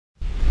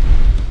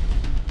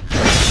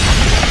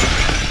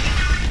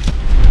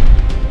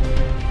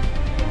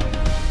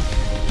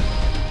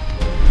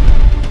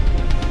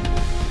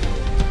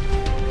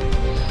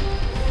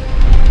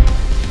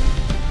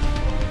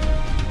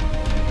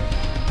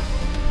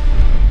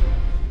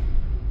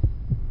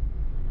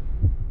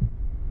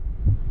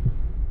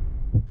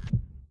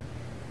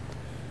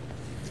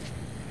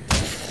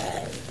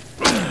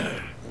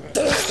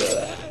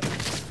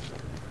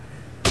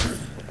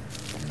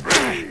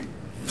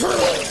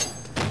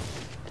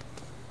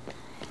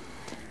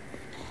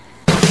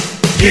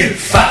You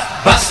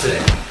fat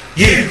bastard.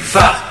 You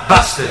fat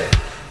bastard.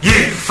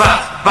 You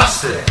fat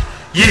bastard.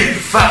 You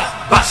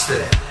fat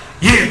bastard.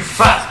 You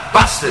fat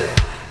bastard.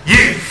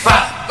 You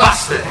fat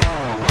bastard.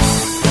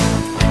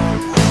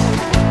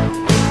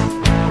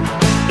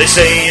 They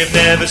say you've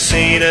never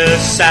seen a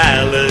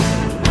salad.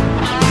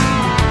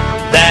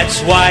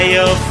 That's why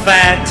you're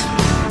fat.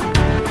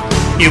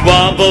 You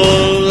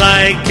wobble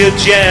like a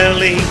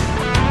jelly,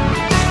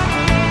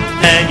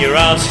 and your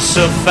arms are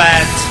so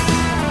fat.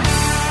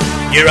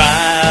 You're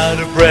out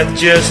of breath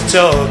just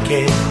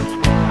talking.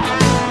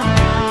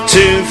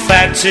 Too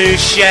fat to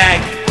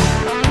shag.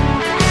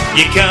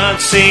 You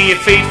can't see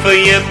your feet for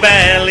your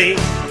belly.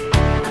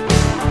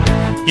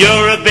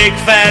 You're a big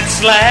fat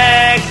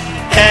slag.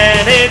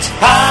 And it's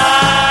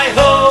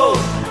hi-ho,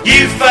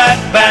 you fat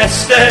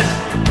bastard.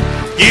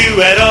 You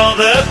had all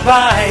the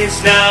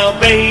pies, now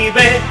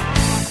baby,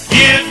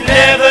 you've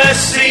never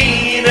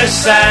seen a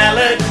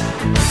salad.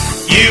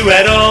 You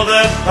had all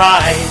the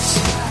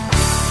pies,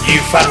 you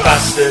fat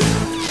bastard.